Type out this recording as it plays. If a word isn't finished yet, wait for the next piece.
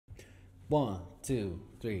1, 2,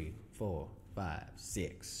 3, 4, 5,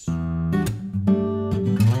 6.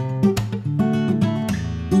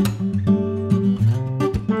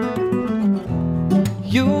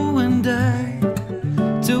 You and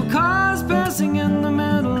I, two cars passing in the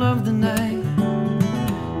middle of the night,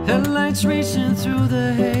 headlights racing through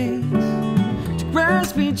the haze to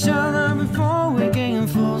grasp each other before we gain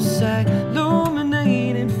full sight.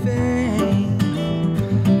 Illuminated fade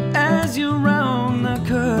as you round the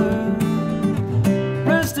curve,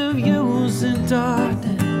 rest of you's in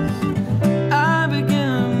darkness. I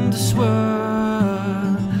begin to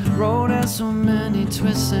swerve, road has so many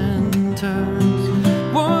twists and turns.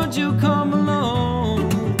 Would you come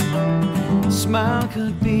along? Smile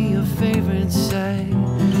could be your favorite sight.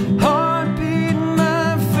 Heartbeat,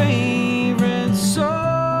 my favorite song.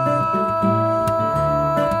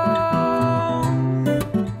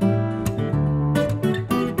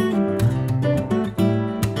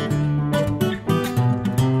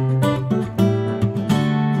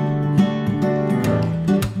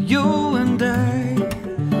 You and I,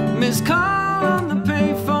 missed call on the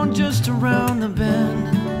payphone just around the bend.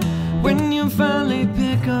 When you finally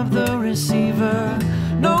pick up the receiver,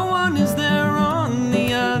 no one is there on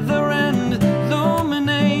the other end.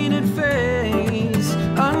 Illuminated face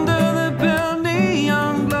under the pale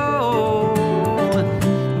neon glow,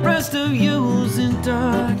 rest of you's in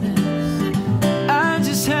darkness. I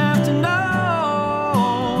just have to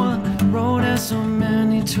know, road has so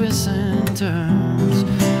many twists and turns.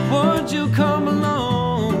 Would you come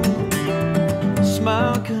along?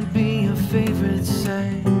 Smile could be your favorite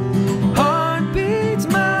sight. Heartbeat's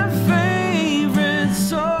my favorite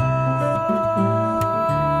song.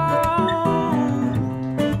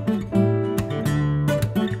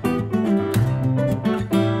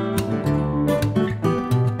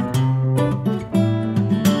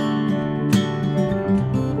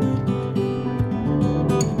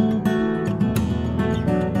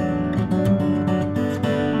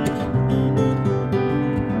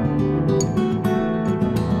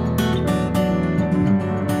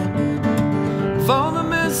 For the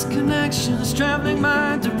misconnections traveling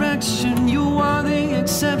my direction, you are the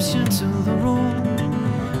exception to the rule.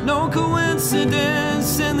 No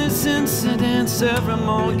coincidence in this incident. Every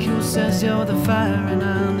molecule says you're the fire and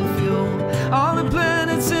I'm the fuel. All the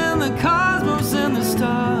planets in the cosmos and the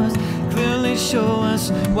stars clearly show us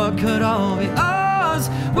what could all be ours.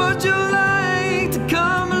 Would you like to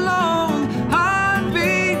come along?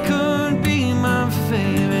 Heartbeat could be my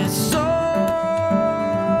favorite song.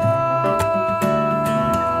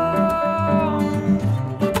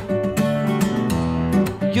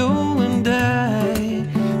 You and I,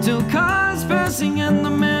 two cars passing in the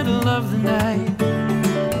middle of the night,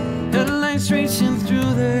 headlights reaching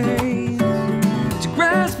through the haze to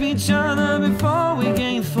grasp each other before we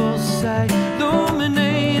gain full sight.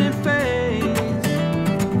 Illuminated face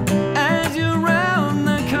as you round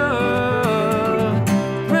the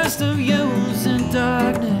curve, rest of you's in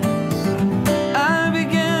darkness. I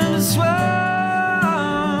begin to swerve,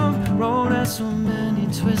 road has so many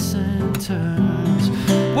twists and turns.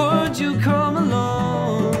 Would you come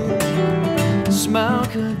along? Smile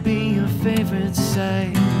could be your favorite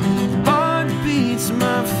sight. Heartbeat's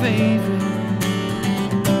my favorite